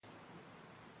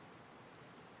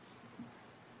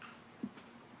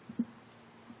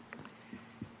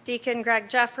Deacon Greg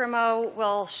Jeffremo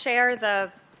will share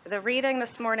the reading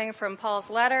this morning from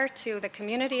Paul's letter to the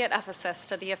community at Ephesus,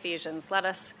 to the Ephesians. Let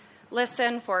us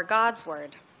listen for God's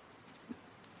word.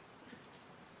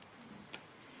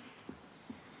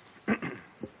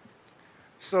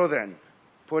 So then,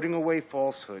 putting away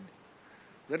falsehood,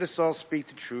 let us all speak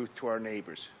the truth to our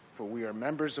neighbors, for we are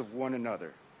members of one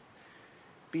another.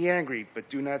 Be angry, but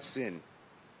do not sin.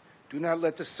 Do not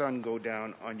let the sun go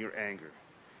down on your anger,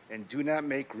 and do not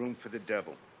make room for the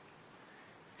devil.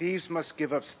 Thieves must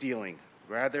give up stealing.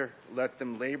 Rather, let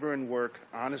them labor and work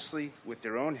honestly with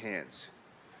their own hands,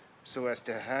 so as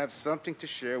to have something to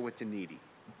share with the needy.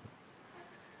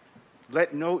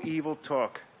 Let no evil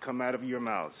talk come out of your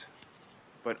mouths,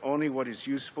 but only what is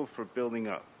useful for building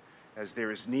up, as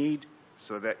there is need,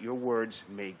 so that your words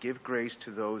may give grace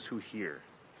to those who hear.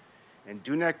 And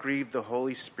do not grieve the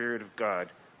Holy Spirit of God,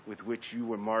 with which you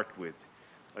were marked with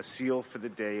a seal for the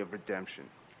day of redemption.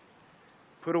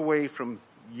 Put away from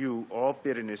you all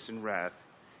bitterness and wrath,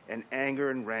 and anger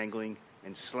and wrangling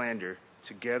and slander,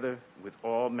 together with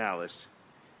all malice,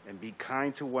 and be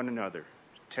kind to one another,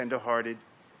 tender-hearted,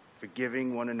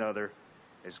 forgiving one another,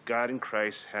 as God in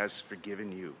Christ has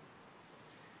forgiven you.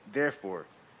 Therefore,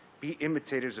 be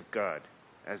imitators of God,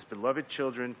 as beloved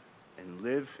children, and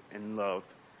live and love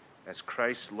as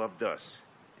Christ loved us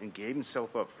and gave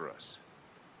himself up for us,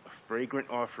 a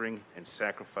fragrant offering and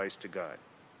sacrifice to God.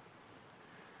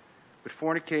 But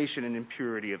fornication and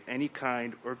impurity of any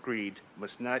kind or greed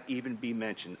must not even be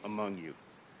mentioned among you.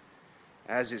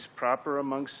 As is proper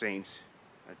among saints,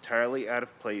 entirely out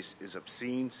of place is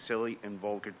obscene, silly, and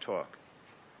vulgar talk.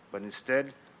 But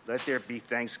instead, let there be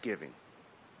thanksgiving.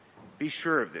 Be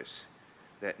sure of this,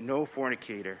 that no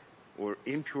fornicator or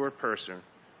impure person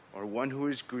or one who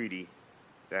is greedy,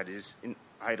 that is, an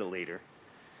idolater,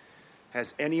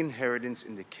 has any inheritance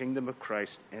in the kingdom of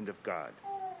Christ and of God.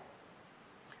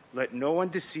 Let no one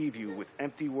deceive you with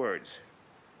empty words,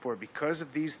 for because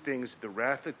of these things the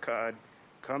wrath of God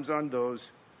comes on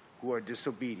those who are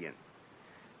disobedient.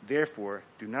 Therefore,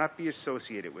 do not be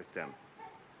associated with them.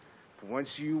 For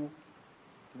once you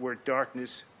were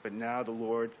darkness, but now the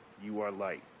Lord, you are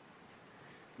light.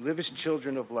 Live as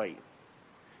children of light,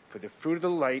 for the fruit of the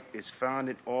light is found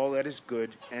in all that is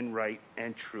good and right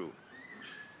and true.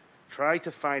 Try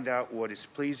to find out what is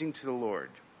pleasing to the Lord.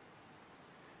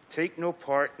 Take no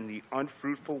part in the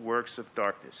unfruitful works of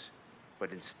darkness,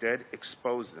 but instead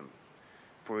expose them,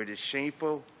 for it is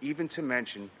shameful even to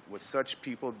mention what such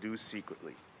people do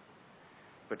secretly.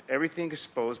 But everything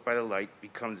exposed by the light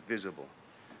becomes visible,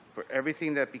 for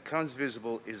everything that becomes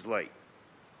visible is light.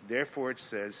 Therefore it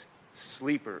says,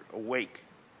 "Sleeper, awake,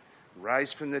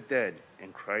 rise from the dead,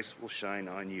 and Christ will shine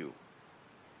on you."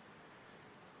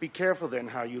 Be careful then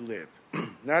how you live,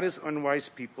 not as unwise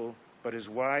people, but as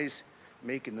wise,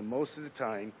 making the most of the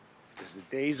time, as the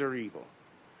days are evil.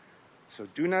 So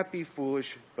do not be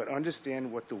foolish, but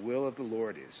understand what the will of the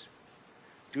Lord is.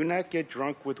 Do not get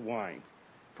drunk with wine,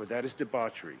 for that is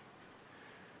debauchery,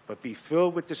 but be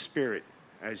filled with the Spirit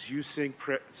as you sing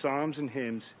psalms and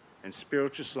hymns and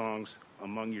spiritual songs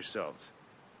among yourselves,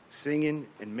 singing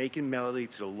and making melody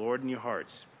to the Lord in your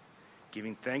hearts,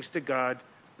 giving thanks to God,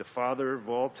 the Father of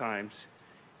all times,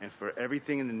 and for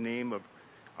everything in the name of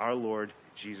our Lord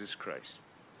Jesus Christ.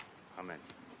 Amen.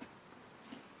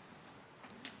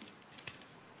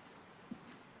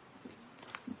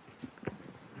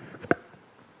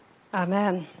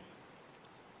 Amen.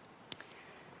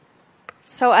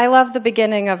 So I love the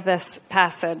beginning of this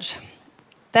passage.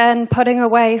 Then, putting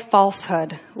away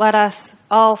falsehood, let us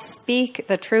all speak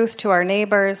the truth to our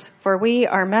neighbors, for we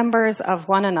are members of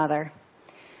one another.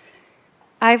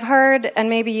 I've heard, and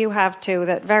maybe you have too,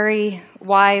 that very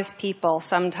wise people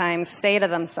sometimes say to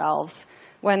themselves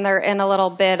when they're in a little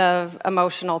bit of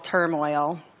emotional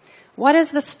turmoil, "What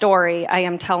is the story I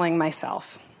am telling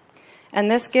myself?" And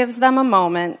this gives them a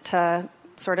moment to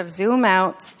sort of zoom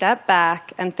out, step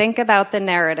back, and think about the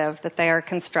narrative that they are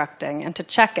constructing and to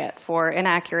check it for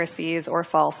inaccuracies or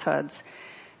falsehoods,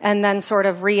 and then sort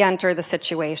of re-enter the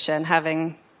situation,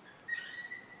 having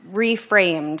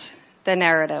reframed the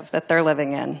narrative that they're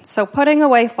living in. So putting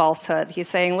away falsehood, he's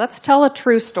saying, let's tell a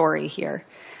true story here.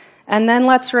 And then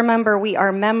let's remember we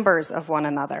are members of one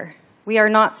another. We are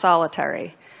not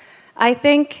solitary. I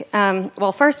think,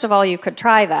 well, first of all, you could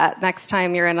try that next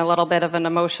time you're in a little bit of an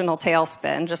emotional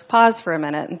tailspin. Just pause for a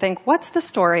minute and think, what's the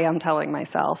story I'm telling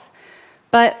myself?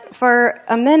 But for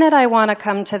a minute, I want to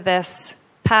come to this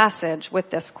passage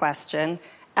with this question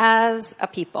as a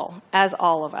people, as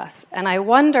all of us. And I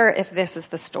wonder if this is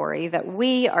the story that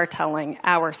we are telling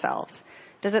ourselves.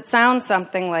 Does it sound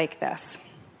something like this?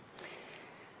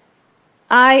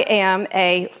 I am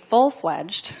a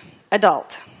full-fledged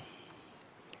adult.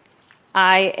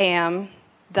 I am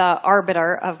the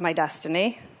arbiter of my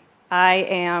destiny. I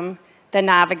am the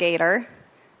navigator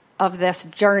of this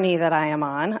journey that I am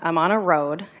on. I'm on a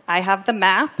road. I have the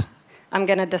map. I'm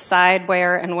going to decide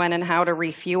where and when and how to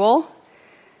refuel.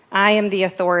 I am the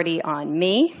authority on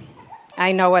me.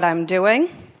 I know what I'm doing.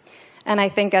 And I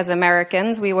think as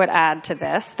Americans, we would add to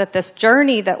this, that this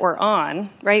journey that we're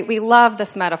on, right? We love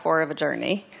this metaphor of a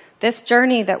journey. This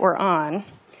journey that we're on,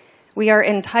 we are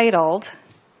entitled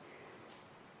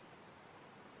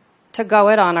to go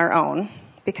it on our own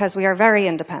because we are very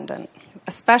independent.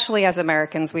 Especially as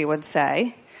Americans, we would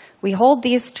say. We hold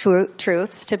these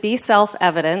truths to be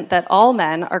self-evident that all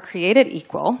men are created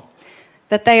equal,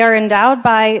 that they are endowed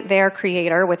by their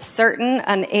Creator with certain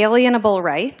unalienable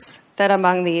rights, that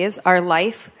among these are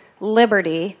life,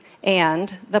 liberty,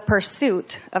 and the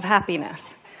pursuit of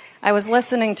happiness. I was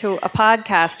listening to a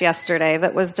podcast yesterday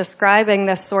that was describing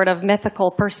this sort of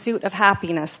mythical pursuit of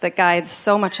happiness that guides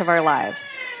so much of our lives.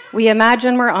 We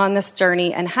imagine we're on this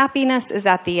journey and happiness is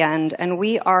at the end and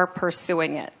we are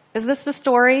pursuing it. Is this the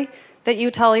story that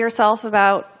you tell yourself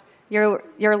about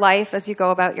your life as you go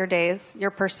about your days?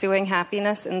 You're pursuing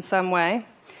happiness in some way?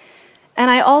 And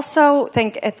I also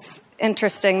think it's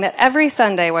interesting that every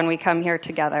Sunday when we come here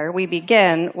together, we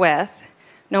begin with,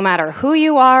 no matter who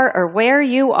you are or where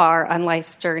you are on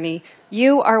life's journey,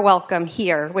 you are welcome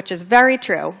here, which is very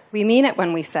true. We mean it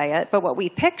when we say it, but what we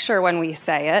picture when we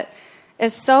say it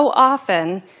is so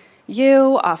often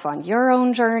you off on your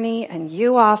own journey and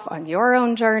you off on your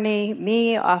own journey,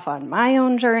 me off on my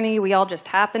own journey. We all just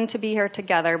happen to be here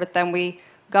together, but then we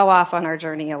go off on our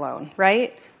journey alone,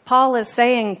 right? Paul is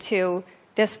saying to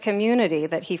this community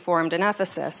that he formed in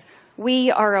Ephesus,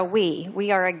 we are a we.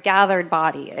 We are a gathered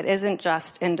body. It isn't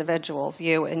just individuals,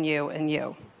 you and you and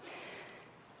you.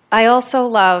 I also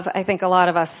love, I think a lot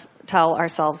of us tell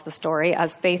ourselves the story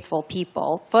as faithful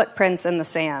people. Footprints in the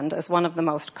sand is one of the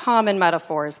most common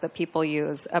metaphors that people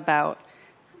use about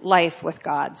life with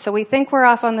God. So we think we're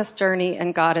off on this journey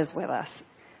and God is with us.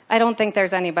 I don't think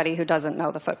there's anybody who doesn't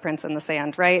know the footprints in the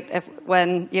sand, right?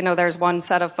 When there's one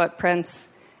set of footprints,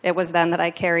 it was then that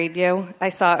I carried you. I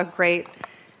saw a great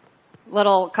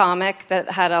little comic that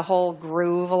had a whole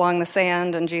groove along the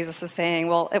sand, and Jesus is saying,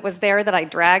 well, it was there that I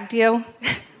dragged you.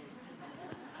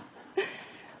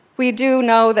 We do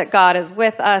know that God is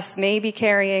with us, maybe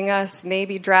carrying us,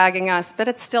 maybe dragging us, but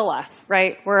it's still us,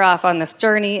 right? We're off on this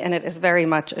journey, and it is very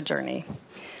much a journey.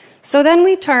 So then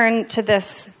we turn to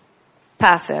this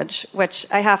passage, which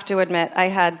I have to admit I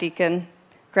had Deacon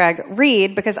Greg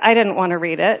read because I didn't want to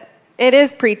read it. It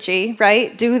is preachy,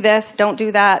 right? Do this, don't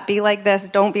do that, be like this,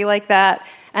 don't be like that.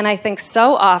 And I think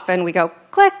so often we go,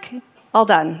 click, all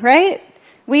done, right?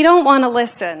 We don't want to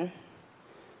listen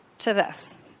to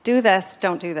this. Do this,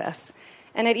 don't do this.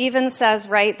 And it even says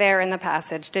right there in the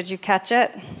passage, did you catch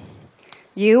it?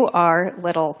 You are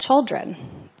little children.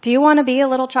 Do you want to be a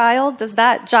little child? Does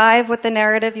that jive with the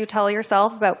narrative you tell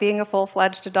yourself about being a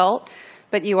full-fledged adult?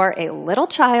 But you are a little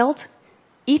child,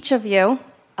 each of you,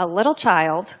 a little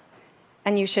child,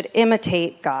 and you should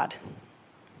imitate God.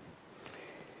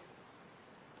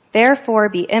 Therefore,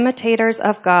 be imitators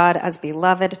of God as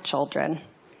beloved children,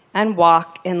 and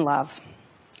walk in love.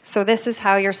 So this is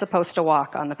how you're supposed to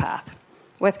walk on the path,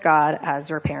 with God as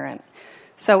your parent.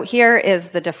 So here is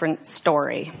the different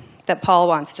story that Paul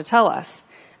wants to tell us.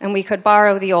 And we could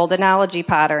borrow the old analogy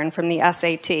pattern from the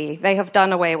SAT. They have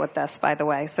done away with this, by the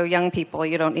way. So young people,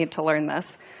 you don't need to learn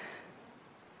this.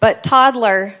 But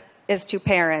toddler is to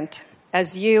parent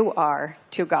as you are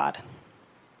to God,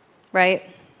 right?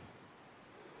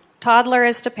 Toddler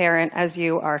is to parent as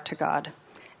you are to God.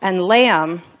 And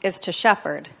lamb is to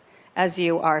shepherd as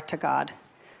you are to God.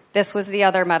 This was the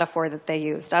other metaphor that they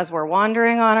used. As we're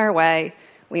wandering on our way,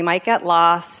 we might get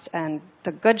lost, and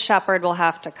the good shepherd will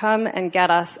have to come and get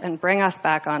us and bring us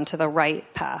back onto the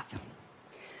right path.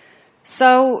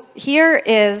 So here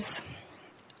is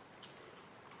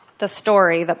the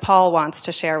story that Paul wants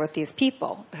to share with these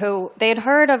people who they'd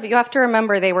heard of. You have to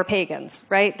remember they were pagans,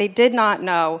 right? They did not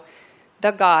know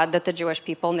the God that the Jewish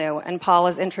people knew. And Paul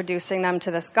is introducing them to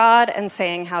this God and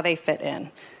saying how they fit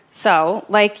in. So,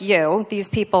 like you, these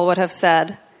people would have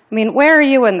said, I mean, where are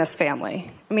you in this family?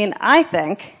 I mean, I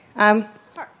think, right?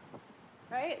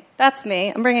 That's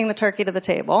me. I'm bringing the turkey to the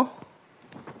table.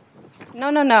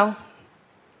 No.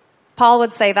 Paul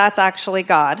would say that's actually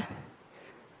God.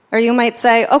 Or you might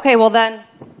say, okay, well then,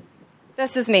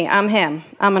 this is me. I'm him.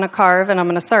 I'm going to carve and I'm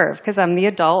going to serve because I'm the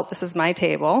adult. This is my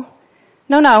table.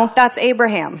 No, that's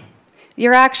Abraham.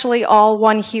 You're actually all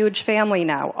one huge family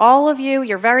now. All of you,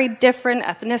 you're very different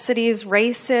ethnicities,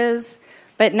 races,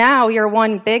 But now you're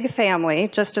one big family,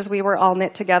 just as we were all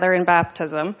knit together in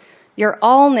baptism. You're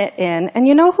all knit in. And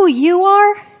you know who you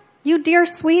are? You dear,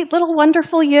 sweet, little,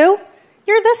 wonderful you?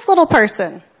 You're this little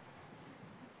person.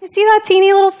 You see that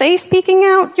teeny little face peeking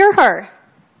out? You're her.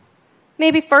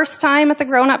 Maybe first time at the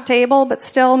grown-up table, but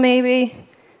still maybe,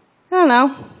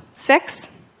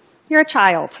 6. You're a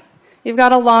child. You've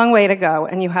got a long way to go,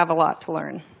 and you have a lot to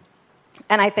learn.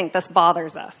 And I think this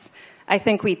bothers us. I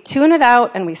think we tune it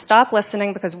out and we stop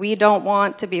listening because we don't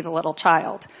want to be the little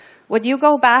child. Would you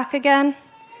go back again?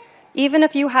 Even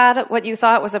if you had what you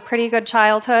thought was a pretty good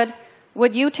childhood,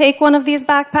 would you take one of these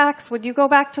backpacks? Would you go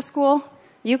back to school?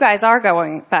 You guys are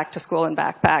going back to school in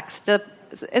backpacks.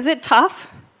 Is it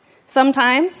tough?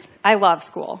 Sometimes. I love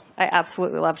school. I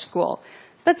absolutely love school.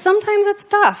 But sometimes it's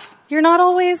tough. You're not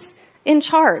always in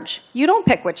charge. You don't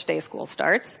pick which day school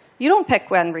starts. You don't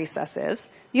pick when recess is.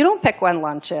 You don't pick when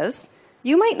lunch is.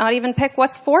 You might not even pick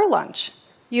what's for lunch.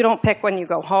 You don't pick when you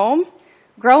go home.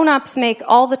 Grown-ups make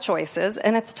all the choices,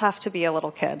 and it's tough to be a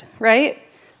little kid, right?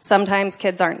 Sometimes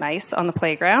kids aren't nice on the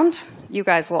playground. You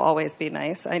guys will always be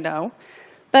nice, I know.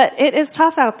 But it is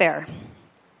tough out there.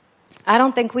 I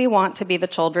don't think we want to be the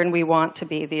children. We want to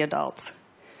be the adults.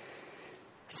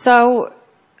 So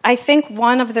I think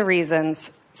one of the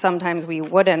reasons sometimes we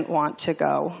wouldn't want to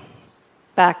go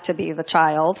back to be the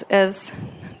child is,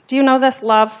 do you know this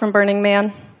love from Burning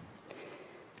Man?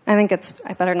 I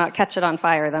better not catch it on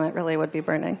fire, then it really would be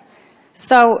burning.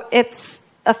 So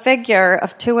it's a figure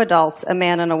of two adults, a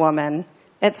man and a woman.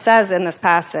 It says in this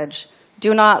passage,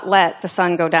 do not let the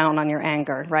sun go down on your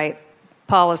anger, right?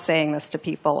 Paul is saying this to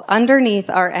people. Underneath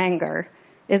our anger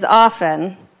is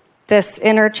often this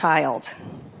inner child.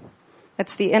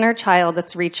 It's the inner child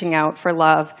that's reaching out for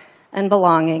love and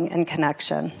belonging and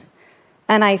connection.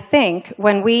 And I think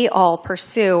when we all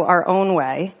pursue our own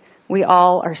way, we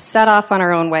all are set off on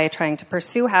our own way trying to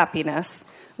pursue happiness,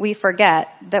 we forget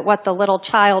that what the little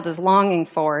child is longing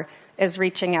for is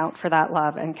reaching out for that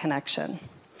love and connection.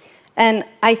 And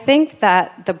I think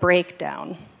that the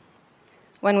breakdown,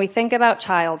 when we think about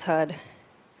childhood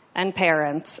and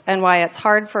parents and why it's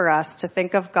hard for us to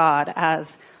think of God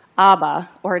as Abba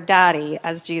or Daddy,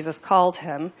 as Jesus called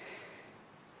him,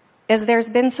 is there's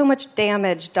been so much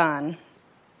damage done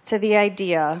to the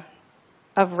idea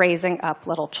of raising up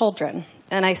little children.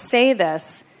 And I say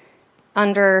this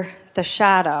under the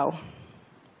shadow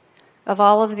of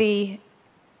all of the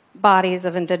bodies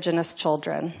of Indigenous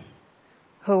children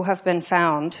who have been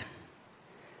found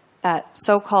at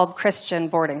so-called Christian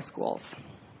boarding schools.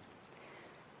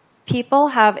 People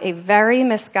have a very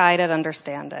misguided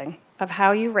understanding of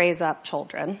how you raise up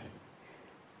children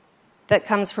that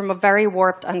comes from a very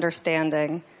warped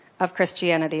understanding of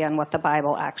Christianity and what the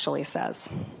Bible actually says.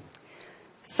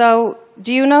 So,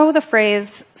 do you know the phrase,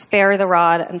 spare the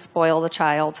rod and spoil the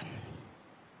child?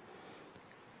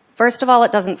 First of all,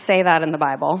 it doesn't say that in the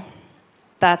Bible.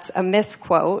 That's a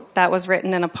misquote. That was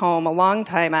written in a poem a long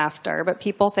time after, but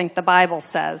people think the Bible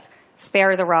says,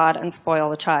 spare the rod and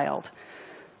spoil the child.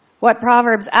 What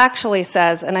Proverbs actually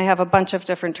says, and I have a bunch of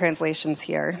different translations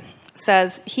here,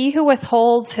 says, he who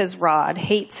withholds his rod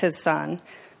hates his son,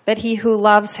 but he who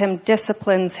loves him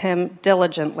disciplines him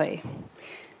diligently.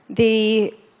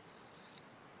 The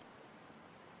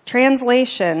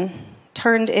translation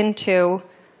turned into,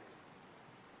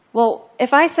 well,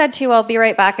 if I said to you, I'll be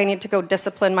right back, I need to go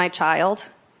discipline my child,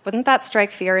 wouldn't that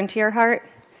strike fear into your heart?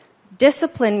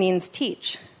 Discipline means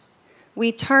teach.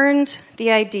 We turned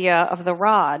the idea of the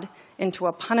rod into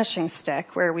a punishing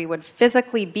stick where we would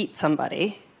physically beat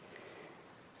somebody,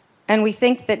 and we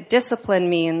think that discipline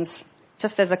means to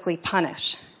physically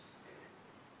punish.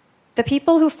 The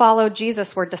people who followed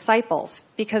Jesus were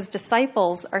disciples, because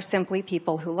disciples are simply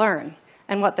people who learn.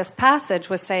 And what this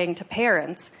passage was saying to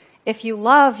parents, if you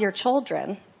love your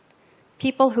children,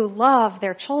 people who love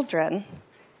their children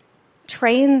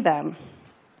train them.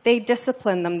 They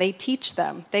discipline them. They teach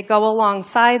them. They go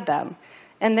alongside them.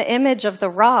 And the image of the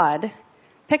rod,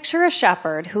 picture a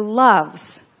shepherd who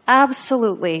loves,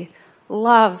 absolutely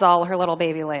loves all her little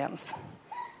baby lambs.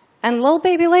 And little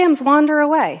baby lambs wander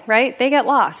away, right? They get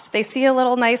lost. They see a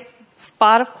little nice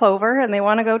spot of clover and they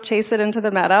want to go chase it into the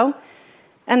meadow.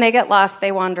 And they get lost,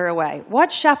 they wander away.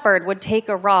 What shepherd would take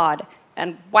a rod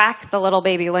and whack the little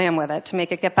baby lamb with it to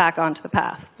make it get back onto the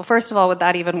path? Well, first of all, would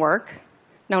that even work?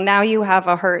 No, now you have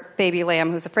a hurt baby lamb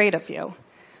who's afraid of you.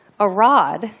 A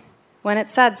rod, when it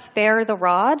said spare the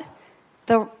rod,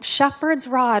 the shepherd's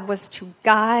rod was to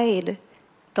guide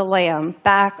the lamb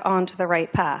back onto the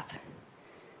right path.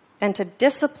 And to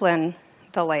discipline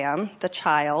the lamb, the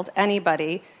child,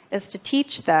 anybody, is to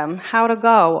teach them how to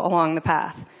go along the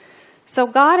path. So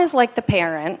God is like the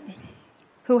parent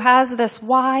who has this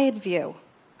wide view,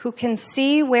 who can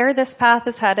see where this path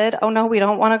is headed. Oh no, we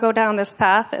don't want to go down this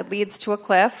path. It leads to a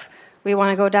cliff. We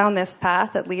want to go down this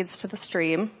path. It leads to the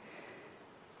stream.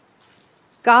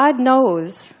 God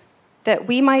knows that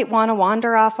we might want to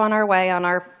wander off on our way on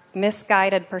our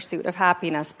misguided pursuit of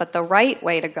happiness, but the right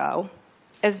way to go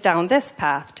is down this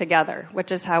path together, which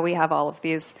is how we have all of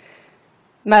these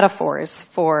metaphors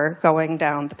for going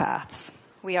down the paths.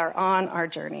 We are on our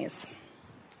journeys.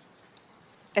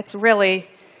 It's really,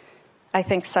 I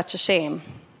think, such a shame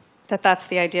that that's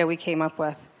the idea we came up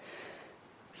with.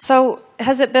 So,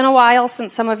 has it been a while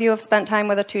since some of you have spent time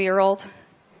with a 2-year-old?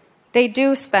 They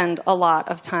do spend a lot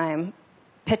of time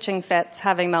pitching fits,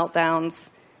 having meltdowns,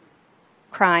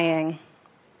 crying.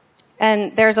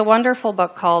 And there's a wonderful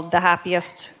book called The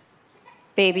Happiest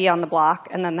Baby on the Block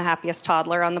and then The Happiest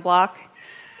Toddler on the Block.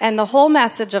 And the whole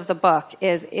message of the book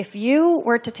is if you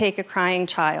were to take a crying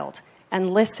child and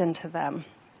listen to them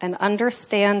and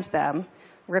understand them,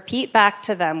 repeat back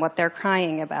to them what they're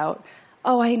crying about.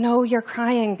 Oh, I know you're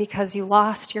crying because you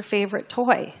lost your favorite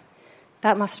toy.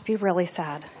 That must be really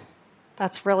sad.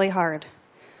 That's really hard.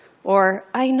 Or,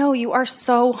 I know you are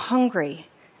so hungry,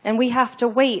 and we have to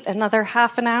wait another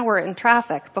half an hour in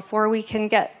traffic before we can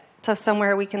get to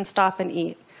somewhere we can stop and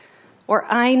eat.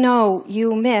 Or, I know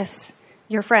you miss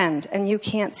your friend, and you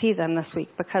can't see them this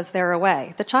week because they're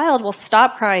away. The child will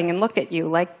stop crying and look at you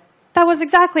like, that was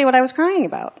exactly what I was crying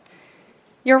about.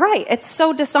 You're right. It's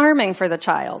so disarming for the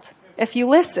child if you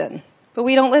listen. But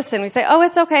we don't listen. We say, oh,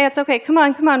 it's okay. Come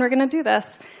on, we're going to do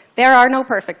this. There are no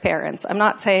perfect parents. I'm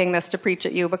not saying this to preach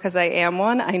at you because I am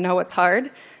one. I know it's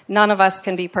hard. None of us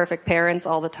can be perfect parents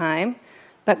all the time.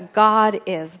 But God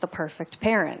is the perfect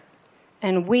parent.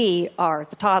 And we are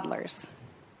the toddlers.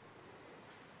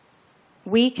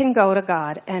 We can go to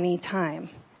God anytime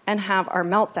and have our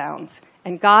meltdowns.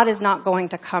 And God is not going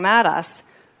to come at us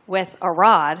with a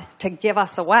rod to give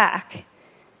us a whack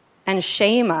and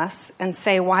shame us and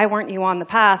say, why weren't you on the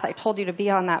path? I told you to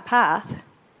be on that path.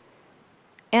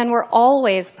 And we're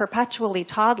always perpetually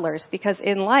toddlers because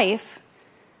in life,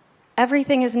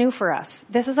 everything is new for us.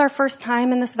 This is our first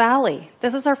time in this valley.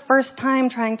 This is our first time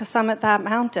trying to summit that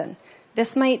mountain.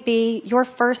 This might be your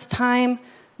first time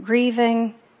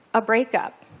grieving a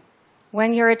breakup.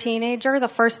 When you're a teenager, the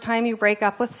first time you break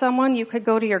up with someone, you could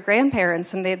go to your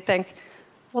grandparents and they'd think,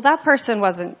 well, that person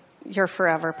wasn't your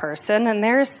forever person, and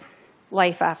there's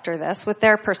life after this. With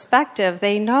their perspective,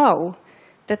 they know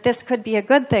that this could be a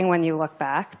good thing when you look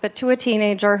back, but to a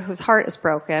teenager whose heart is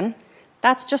broken,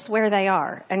 that's just where they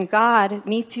are. And God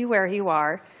meets you where you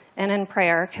are, and in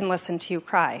prayer can listen to you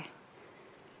cry.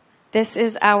 This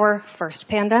is our first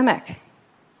pandemic.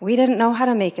 We didn't know how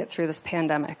to make it through this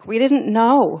pandemic. We didn't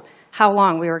know how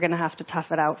long we were going to have to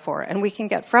tough it out for. And we can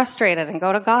get frustrated and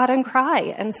go to God and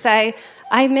cry and say,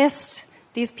 I missed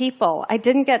these people. I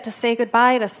didn't get to say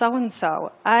goodbye to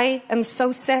so-and-so. I am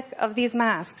so sick of these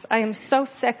masks. I am so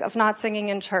sick of not singing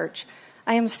in church.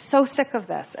 I am so sick of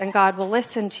this. And God will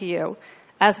listen to you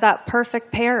as that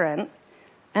perfect parent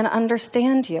and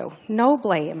understand you. No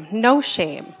blame, no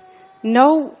shame,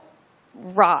 no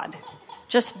rod,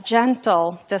 just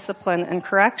gentle discipline and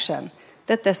correction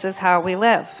that this is how we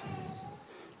live.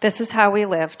 This is how we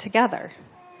live together.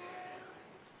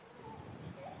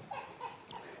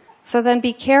 So then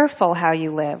be careful how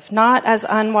you live, not as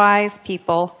unwise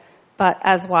people, but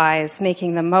as wise,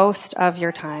 making the most of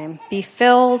your time. Be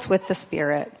filled with the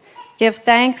Spirit. Give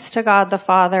thanks to God the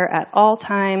Father at all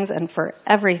times and for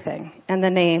everything in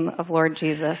the name of Lord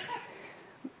Jesus.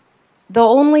 The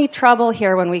only trouble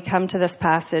here when we come to this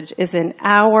passage is in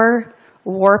our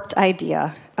warped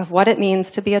idea of what it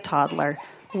means to be a toddler,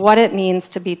 what it means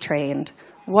to be trained,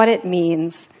 what it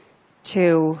means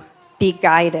to be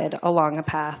guided along a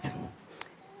path.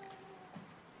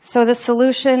 So the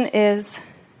solution is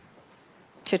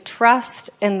to trust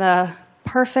in the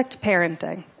perfect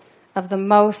parenting of the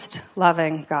most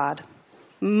loving God,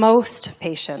 most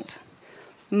patient,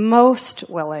 most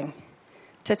willing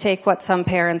to take what some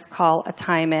parents call a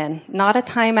time in. Not a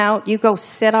time out, you go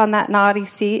sit on that naughty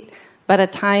seat, but a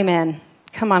time in.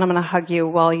 Come on, I'm going to hug you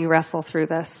while you wrestle through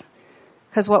this.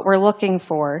 Because what we're looking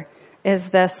for is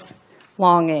this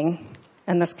longing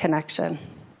and this connection.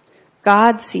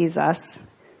 God sees us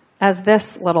as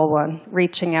this little one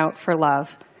reaching out for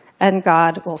love, and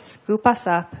God will scoop us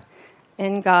up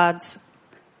in God's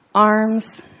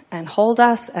arms and hold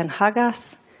us and hug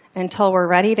us until we're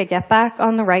ready to get back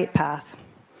on the right path.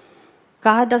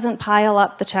 God doesn't pile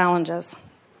up the challenges.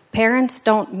 Parents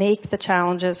don't make the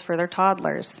challenges for their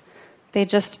toddlers. They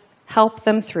just help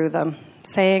them through them,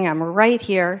 saying, I'm right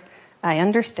here, I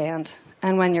understand.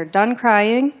 And when you're done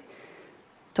crying,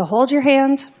 to hold your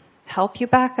hand, help you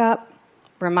back up,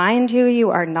 remind you you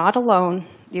are not alone,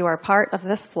 you are part of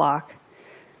this flock,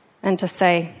 and to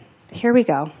say, here we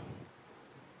go.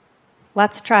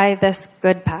 Let's try this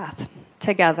good path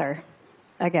together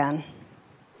again.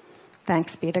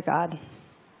 Thanks be to God.